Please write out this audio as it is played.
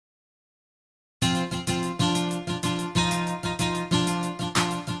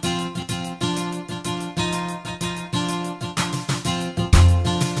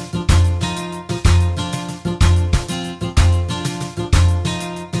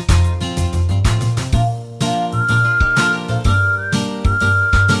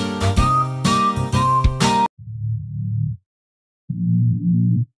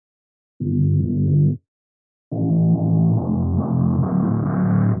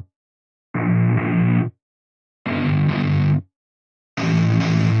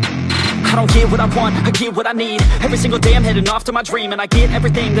I don't get what I want, I get what I need. Every single day I'm heading off to my dream, and I get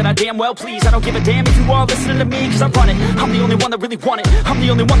everything that I damn well please. I don't give a damn if you all listening to me, cause I run it. I'm the only one that really want it, I'm the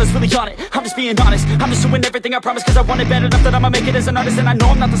only one that's really on it. I'm just being honest, I'm just doing everything I promise, cause I want it bad enough that I'ma make it as an artist. And I know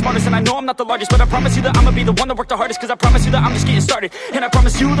I'm not the smartest, and I know I'm not the largest, but I promise you that I'ma be the one that worked the hardest. Cause I promise you that I'm just getting started, and I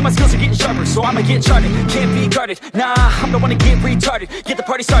promise you that my skills are getting sharper. So I'ma get charted, can't be guarded. Nah, I'm the one to get retarded. Get the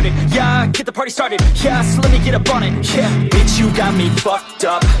party started, yeah, get the party started. Yeah, so let me get up on it, yeah. Bitch, you got me fucked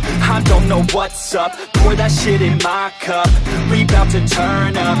up, I don't know what's up. Pour that shit in my cup, we bout to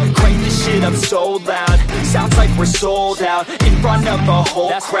turn up. Crank this shit up so loud, sounds like we're sold out. In front of a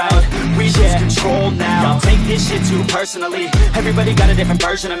whole crowd, we lose control now. Don't take this shit too personally, everybody got a different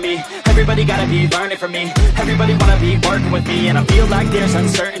version of me. Everybody gotta be learning from me, everybody wanna be working with me. And I feel like there's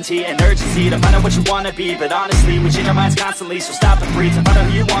uncertainty and urgency to find out what you wanna be. But honestly, we change our minds constantly, so stop and breathe to find out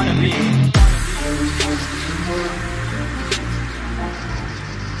who you wanna be.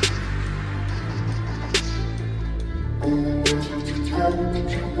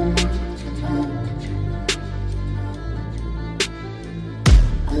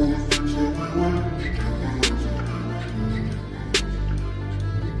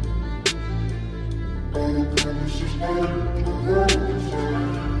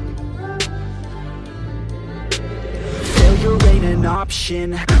 Failure ain't an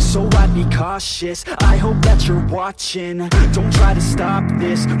option, so I'd be cautious. I hope that you're watching, don't try to stop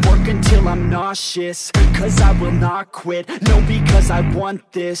this. Work until I'm nauseous, cause I will not quit. No, because I want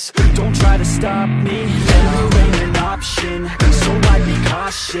this, don't try to stop me. Failure ain't an option, so I'd be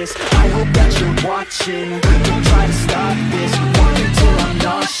cautious. I hope that you're watching, don't try to stop this. Work until I'm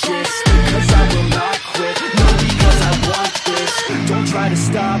nauseous, cause I will not quit. No, because I want this, don't try to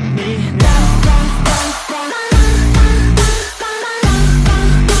stop me now.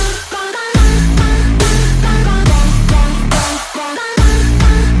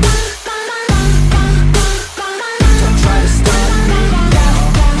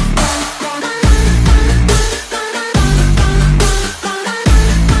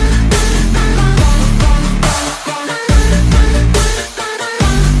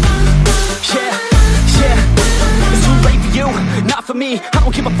 Me, I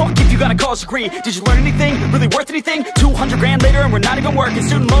don't give a fuck if you got a college degree. Did you learn anything? Really worth anything? 200 grand later and we're not even working.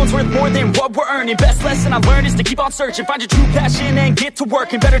 Student loans worth more than what we're earning. Best lesson I learned is to keep on searching. Find your true passion and get to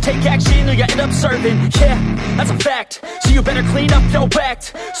work. And better take action or you end up serving. Yeah, that's a fact. So you better clean up your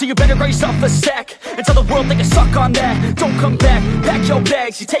act. So you better grow yourself a sack and tell the world they can suck on that. Don't come back, pack your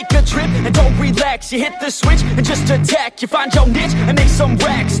bags. You take a trip and don't relax. You hit the switch and just attack. You find your niche and make some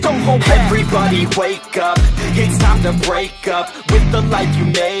racks. Don't hold back. Everybody wake up, it's time to break up with the life you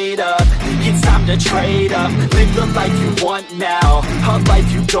made up. It's time to trade up, live the life you want now, a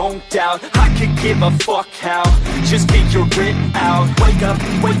life you don't doubt. I could give a fuck how, just figure it out. Wake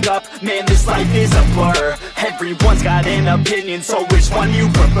up, man, this life is a blur. Everyone's got an opinion, so which one you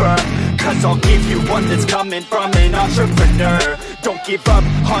prefer? Cause I'll give you one that's coming from an entrepreneur. Don't give up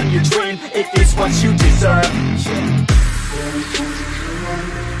on your dream if it's what you deserve.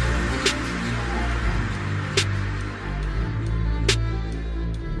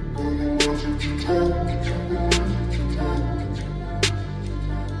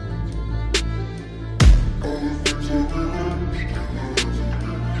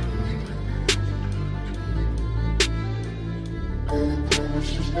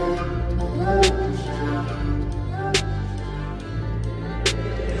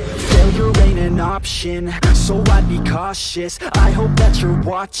 Failure ain't an option, so I'd be cautious. I hope that you're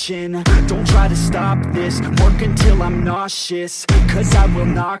watching, don't try to stop this. Work until I'm nauseous, cause I will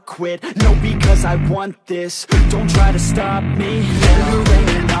not quit. No, because I want this, don't try to stop me. Failure ain't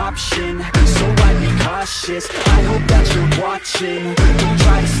an option, so I'd be cautious. I hope that you're watching, don't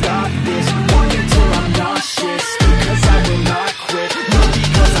try to stop this. Work until I'm nauseous, cause I will not quit. No,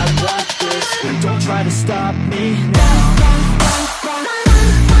 because I want this, don't try to stop me now.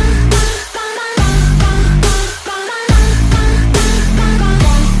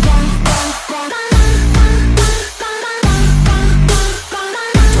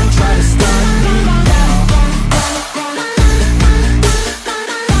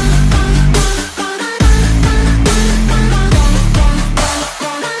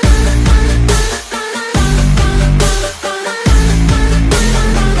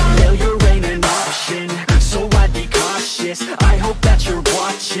 I